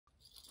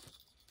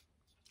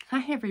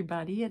Hi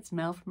everybody, it's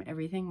Mel from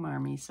Everything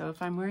Marmy. So if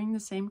I'm wearing the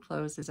same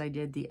clothes as I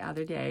did the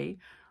other day,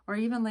 or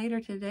even later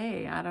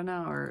today, I don't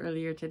know, or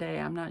earlier today,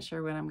 I'm not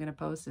sure when I'm going to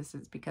post this.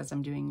 It's because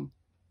I'm doing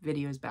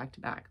videos back to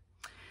back.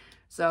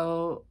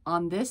 So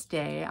on this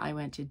day, I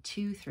went to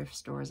two thrift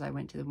stores. I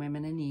went to the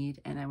Women in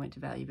Need and I went to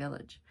Value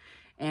Village.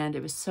 And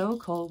it was so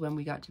cold when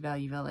we got to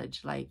Value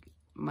Village, like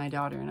my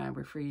daughter and I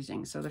were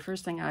freezing. So the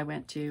first thing I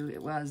went to,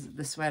 it was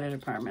the sweater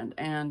department.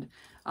 And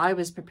I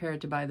was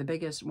prepared to buy the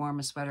biggest,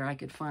 warmest sweater I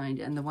could find.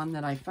 And the one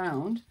that I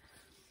found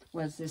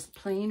was this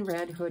plain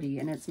red hoodie,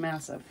 and it's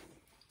massive.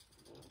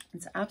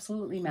 It's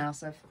absolutely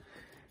massive.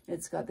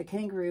 It's got the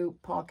kangaroo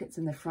pockets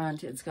in the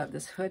front. It's got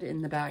this hood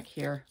in the back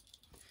here.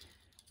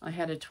 I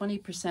had a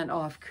 20%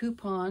 off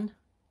coupon.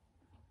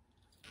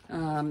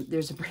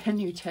 There's a brand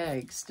new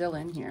tag still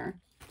in here.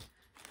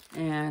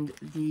 And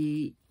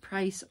the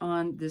price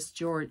on this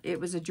George, it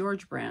was a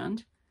George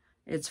brand.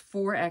 It's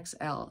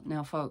 4XL.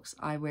 Now, folks,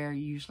 I wear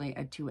usually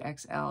a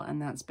 2XL,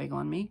 and that's big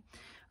on me.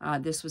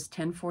 This was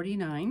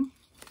 $10.49.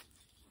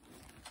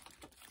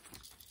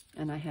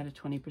 And I had a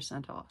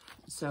 20% off.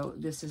 So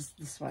this is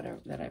the sweater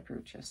that I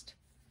purchased.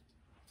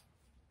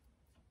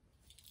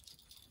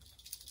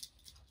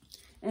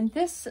 And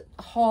this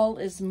haul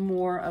is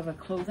more of a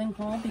clothing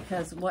haul,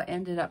 because what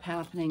ended up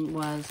happening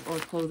was, or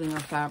clothing or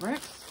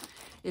fabrics,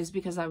 is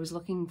because I was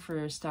looking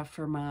for stuff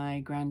for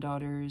my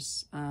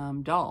granddaughter's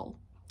doll,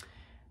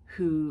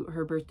 who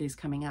her birthday's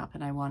coming up,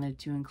 and I wanted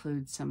to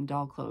include some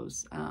doll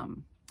clothes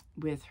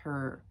with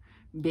her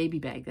baby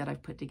bag that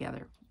I've put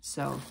together.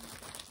 So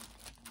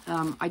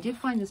I did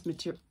find this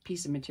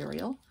piece of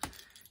material.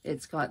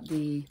 It's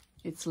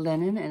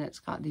linen, and it's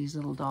got these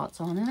little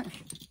dots on it.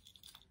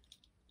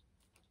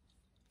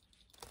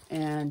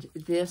 And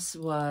this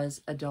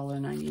was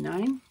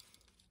 $1.99.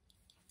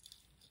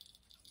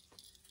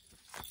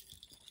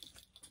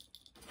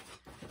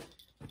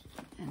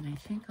 And I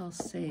think I'll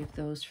save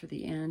those for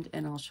the end,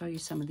 and I'll show you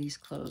some of these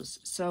clothes.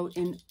 So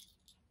in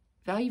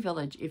Value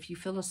Village, if you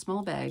fill a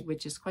small bag,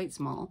 which is quite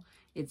small,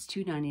 it's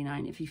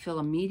 $2.99. If you fill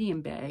a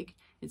medium bag,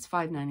 it's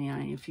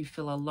 $5.99. If you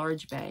fill a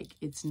large bag,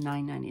 it's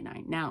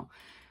 $9.99. Now,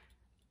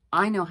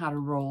 I know how to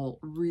roll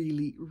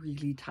really,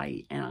 really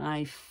tight, and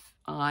I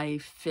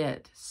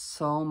fit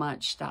so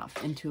much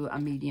stuff into a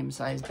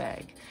medium-sized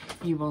bag.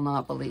 You will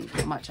not believe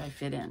how much I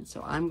fit in.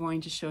 So I'm going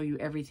to show you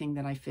everything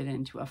that I fit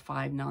into a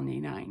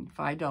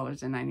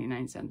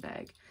 $5.99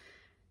 bag.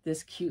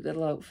 This cute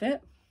little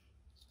outfit,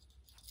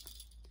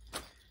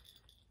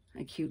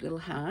 a cute little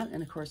hat,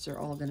 and of course they're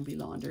all going to be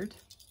laundered.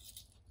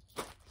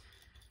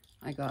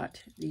 I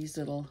got these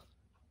little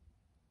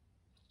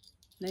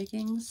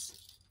leggings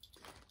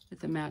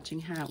with the matching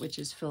hat, which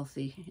is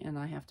filthy, and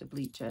I have to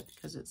bleach it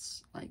because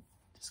it's like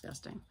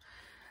disgusting.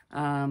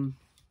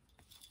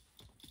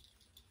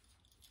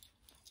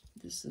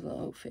 This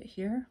little outfit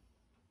here.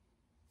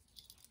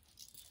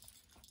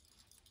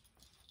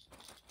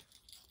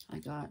 I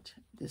got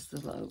this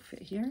little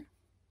outfit here.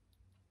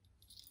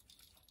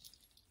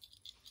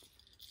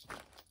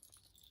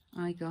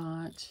 I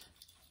got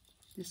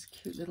this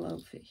cute little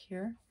outfit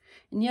here.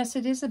 And yes,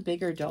 it is a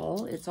bigger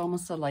doll. It's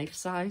almost a life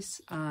size,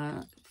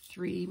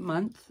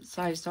 3-month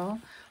size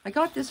doll. I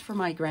got this for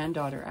my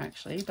granddaughter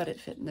actually, but it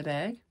fit in the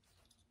bag.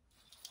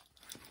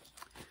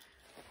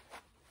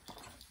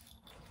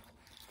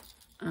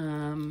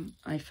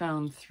 I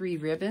found 3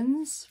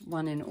 ribbons,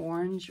 one in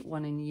orange,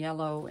 one in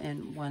yellow,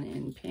 and one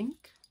in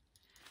pink.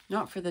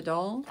 Not for the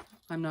doll.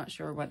 I'm not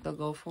sure what they'll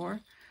go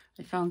for.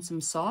 I found some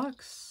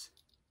socks.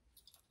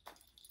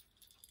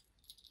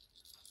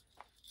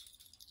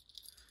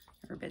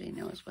 Everybody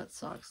knows what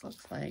socks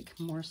looks like.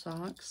 More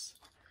socks.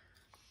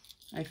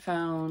 I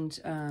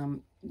found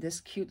this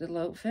cute little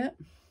outfit.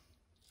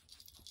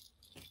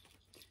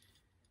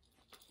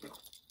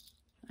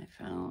 I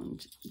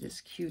found this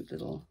cute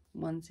little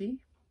onesie.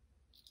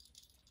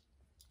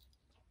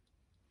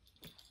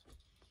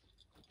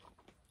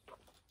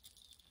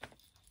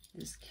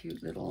 This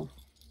cute little,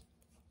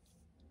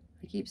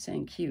 I keep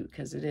saying cute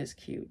because it is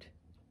cute.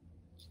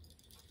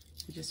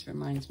 It just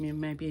reminds me of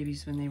my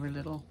babies when they were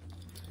little.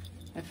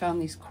 I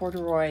found these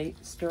corduroy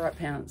stirrup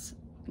pants.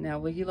 Now,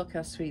 will you look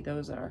how sweet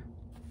those are?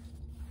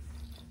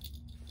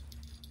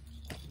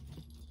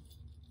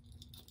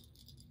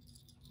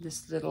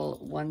 This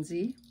little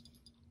onesie.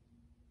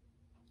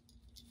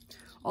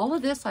 All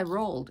of this I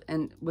rolled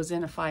and was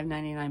in a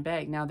 $5.99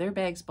 bag. Now, their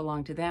bags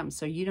belong to them,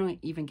 so you don't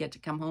even get to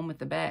come home with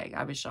the bag.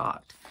 I was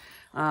shocked.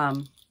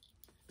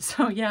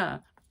 So, yeah,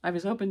 I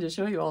was hoping to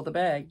show you all the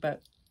bag,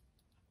 but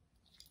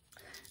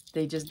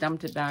they just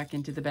dumped it back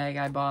into the bag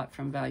I bought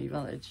from Value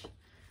Village.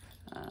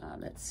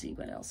 Let's see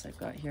what else I've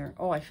got here.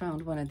 Oh, I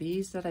found one of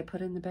these that I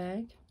put in the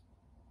bag.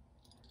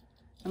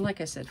 And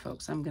like I said,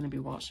 folks, I'm going to be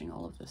washing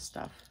all of this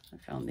stuff. I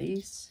found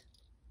these.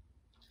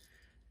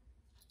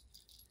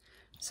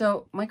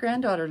 So my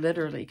granddaughter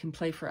literally can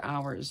play for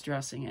hours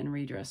dressing and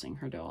redressing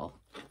her doll.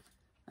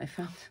 I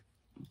found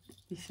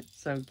these are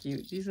so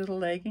cute. These little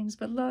leggings,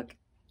 but look,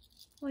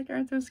 like,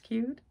 aren't those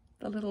cute?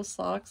 The little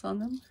socks on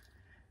them.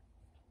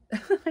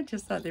 I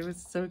just thought they were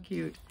so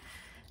cute.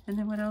 And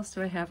then what else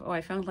do I have? Oh,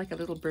 I found like a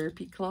little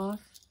burpee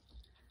cloth.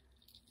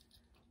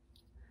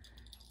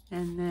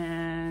 And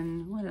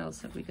then what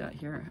else have we got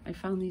here? I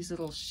found these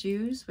little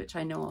shoes, which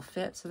I know will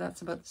fit. So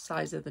that's about the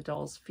size of the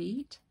doll's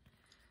feet.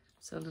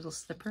 So little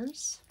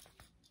slippers.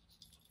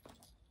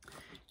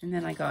 And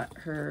then I got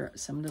her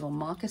some little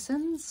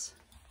moccasins.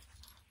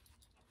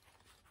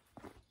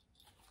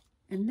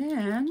 And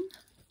then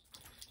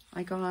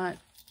I got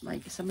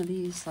like some of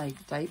these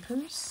like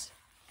diapers.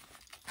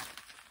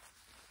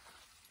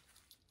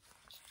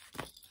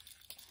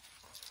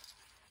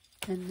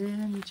 And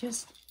then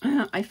just,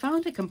 I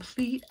found a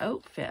complete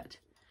outfit.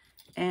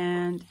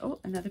 And, oh,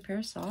 another pair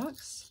of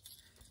socks.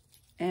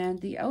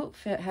 And the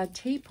outfit had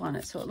tape on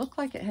it, so it looked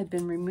like it had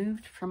been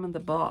removed from the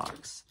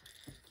box.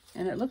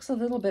 And it looks a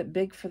little bit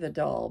big for the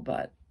doll,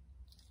 but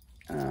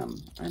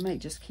I might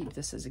just keep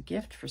this as a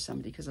gift for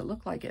somebody because it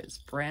looked like it's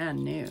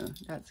brand new.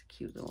 That's a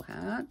cute little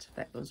hat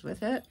that goes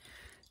with it.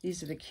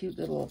 These are the cute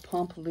little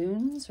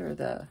pompaloons or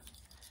the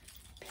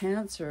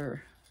pants,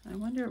 or I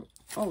wonder,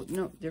 oh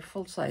no, they're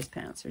full-size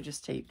pants. They're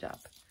just taped up.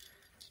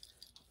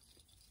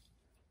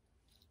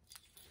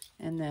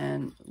 And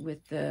then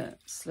with the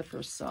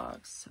slipper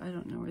socks, I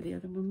don't know where the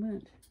other one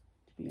went,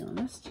 to be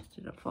honest.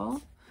 Did it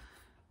fall?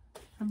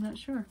 I'm not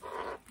sure.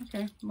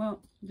 Okay, well,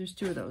 there's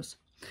two of those.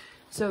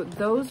 So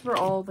those were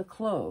all the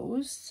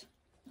clothes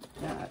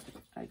that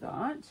I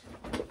got.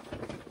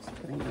 Just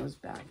putting those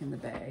back in the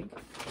bag.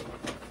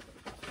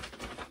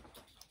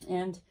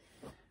 And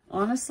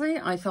honestly,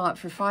 I thought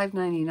for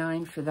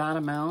 $5.99 for that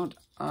amount,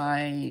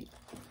 I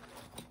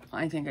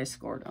think I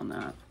scored on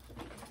that.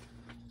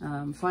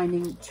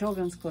 Finding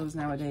children's clothes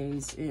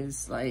nowadays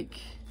is like,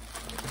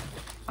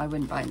 I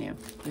wouldn't buy new.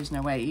 There's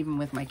no way. Even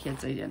with my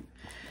kids, I didn't.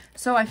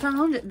 So I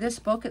found this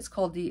book. It's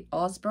called the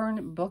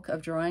Osborne Book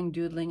of Drawing,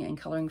 Doodling, and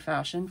Coloring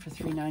Fashion for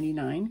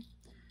 $3.99.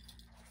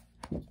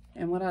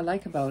 And what I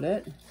like about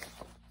it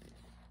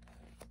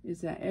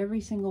is that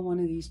every single one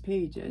of these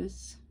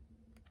pages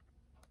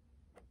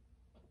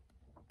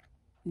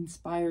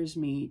inspires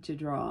me to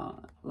draw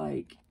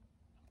like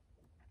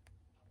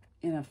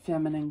in a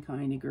feminine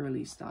kind of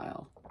girly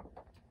style.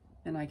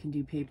 And I can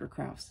do paper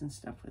crafts and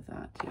stuff with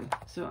that too.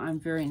 So I'm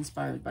very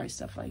inspired by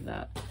stuff like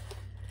that.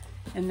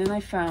 And then I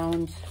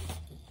found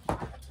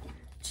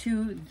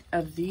two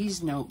of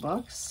these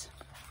notebooks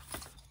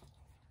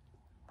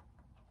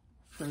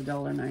for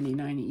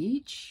 $1.99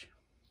 each.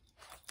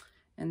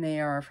 And they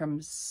are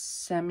from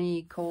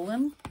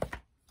Semicolon.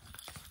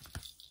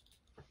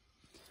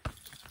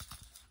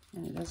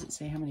 And it doesn't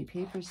say how many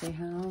papers they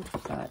have,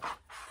 but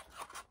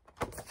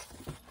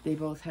they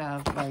both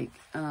have like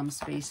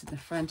space in the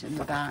front and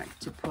the back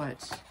to put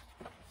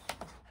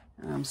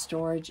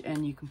storage,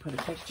 and you can put a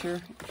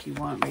picture if you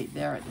want right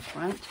there at the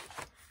front.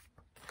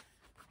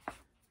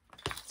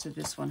 So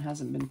this one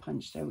hasn't been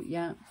punched out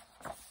yet,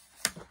 but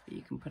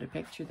you can put a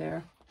picture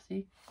there.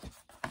 See?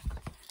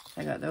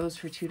 I got those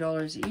for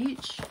 $2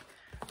 each.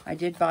 I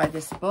did buy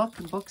this book.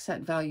 Books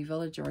at Value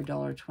Village are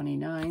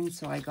 $1.29,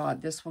 so I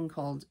got this one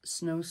called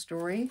Snow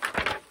Story.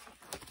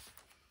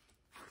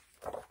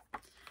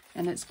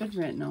 And it's been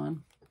written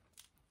on.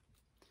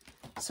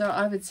 So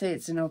I would say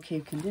it's in okay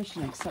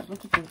condition, except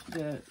look at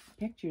the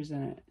pictures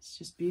in it. It's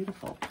just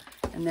beautiful.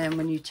 And then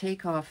when you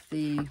take off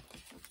the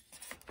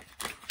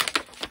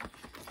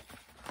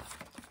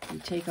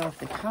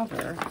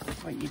cover,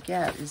 what you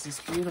get is this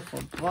beautiful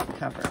book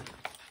cover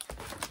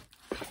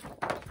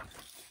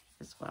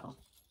as well.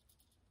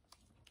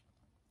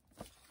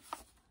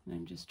 And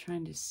I'm just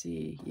trying to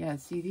see. Yeah,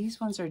 see,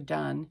 these ones are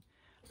done.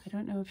 I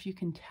don't know if you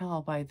can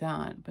tell by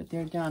that, but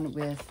they're done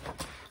with,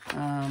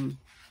 I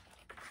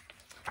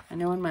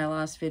know in my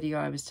last video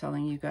I was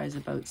telling you guys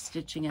about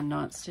stitching and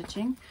not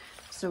stitching.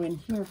 So in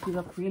here, if you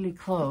look really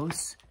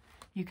close,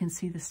 you can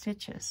see the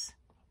stitches.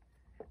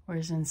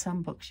 Whereas in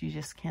some books, you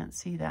just can't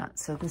see that.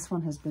 So this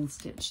one has been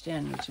stitched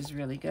in, which is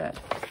really good.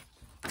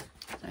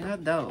 I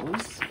got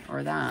those,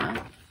 or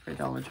that, for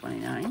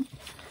 $1.29.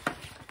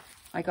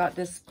 I got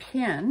this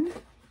pin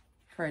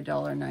for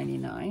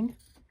 $1.99.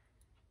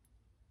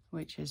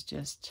 Which is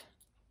just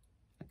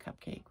a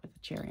cupcake with a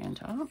cherry on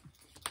top.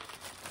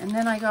 And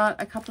then I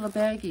got a couple of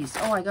baggies.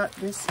 Oh, I got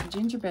this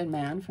gingerbread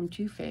man from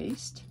Too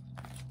Faced.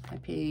 I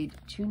paid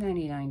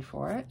 $2.99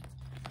 for it.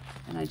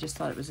 And I just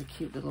thought it was a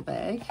cute little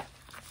bag.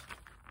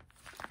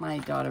 My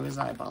daughter was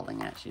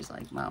eyeballing it. She's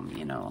like, Mom,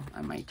 you know,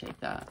 I might take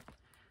that.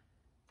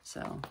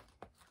 So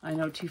I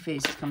know Too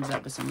Faced comes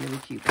up with some really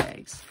cute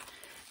bags.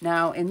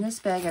 Now, in this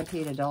bag, I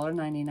paid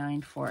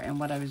 $1.99 for. And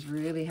what I was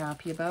really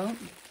happy about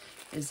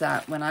is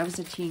that when I was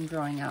a teen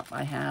growing up,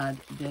 I had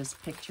this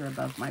picture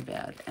above my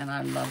bed, and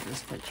I love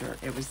this picture.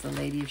 It was the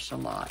Lady of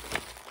Shalott.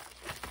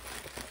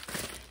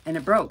 And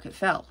it broke, it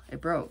fell,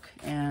 it broke.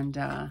 And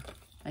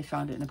I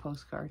found it in a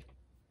postcard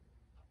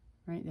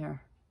right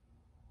there.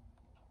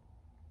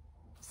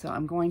 So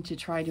I'm going to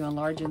try to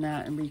enlarge in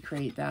that and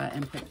recreate that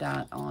and put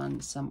that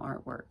on some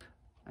artwork.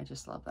 I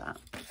just love that.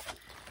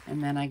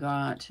 And then I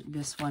got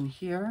this one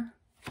here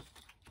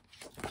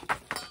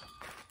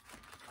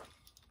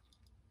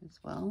as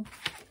well,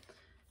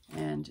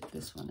 and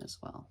this one as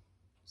well.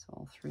 So So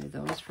all 3 of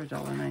those for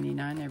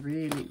 $1.99. I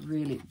really,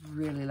 really,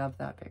 really love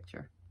that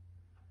picture.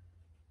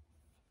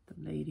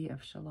 The Lady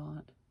of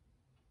Shalott.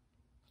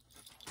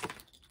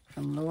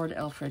 From Lord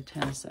Alfred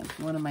Tennyson.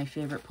 One of my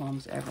favorite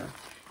poems ever.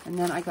 And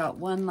then I got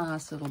one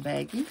last little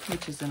baggie,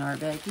 which is an art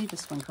baggie.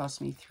 This one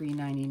cost me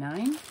 $3.99.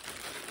 I'm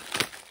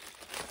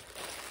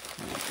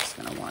just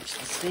going to watch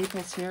the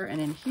staples here. And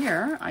in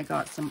here, I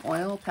got some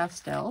oil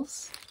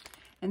pastels.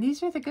 And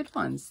these are the good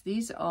ones.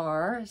 These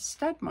are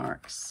stud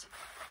marks.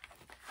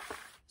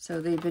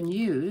 So they've been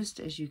used,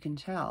 as you can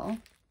tell,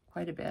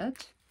 quite a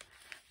bit.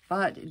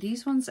 But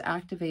these ones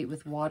activate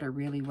with water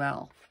really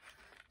well.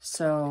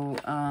 So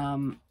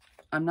I'm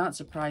not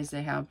surprised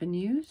they have been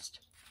used.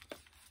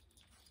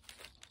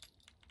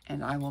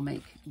 And I will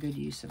make good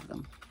use of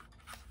them.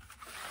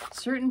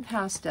 Certain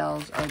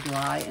pastels are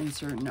dry and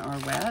certain are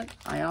wet.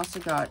 I also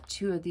got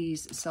 2 of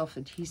these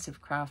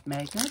self-adhesive craft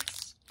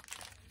magnets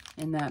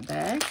in that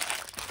bag.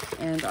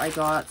 And I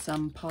got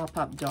some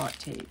pop-up dot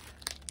tape.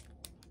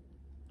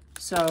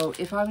 So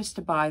if I was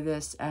to buy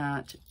this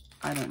at,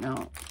 I don't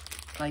know,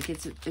 like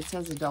it says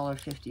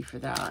 $1.50 for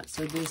that.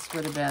 So this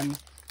would have been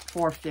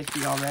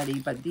 $4.50 already.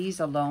 But these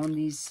alone,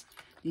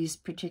 these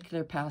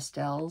particular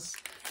pastels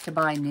to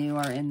buy new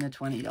are in the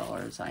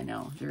 $20. I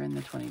know they're in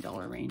the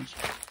 $20 range.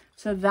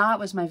 So that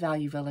was my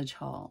Value Village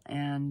haul,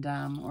 and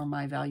or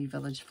my Value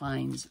Village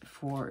finds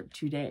for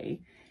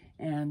today.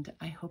 And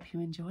I hope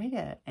you enjoyed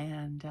it.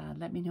 And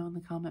let me know in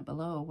the comment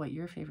below what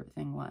your favorite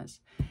thing was.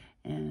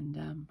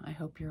 And I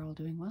hope you're all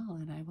doing well.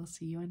 And I will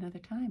see you another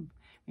time.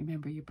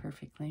 Remember, you're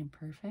perfectly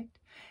imperfect.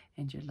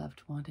 And you're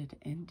loved, wanted,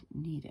 and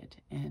needed.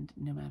 And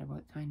no matter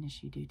what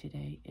kindness you do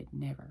today, it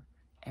never,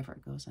 ever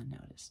goes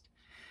unnoticed.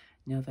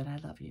 Know that I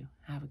love you.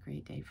 Have a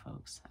great day,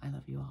 folks. I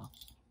love you all.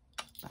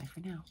 Bye for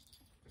now.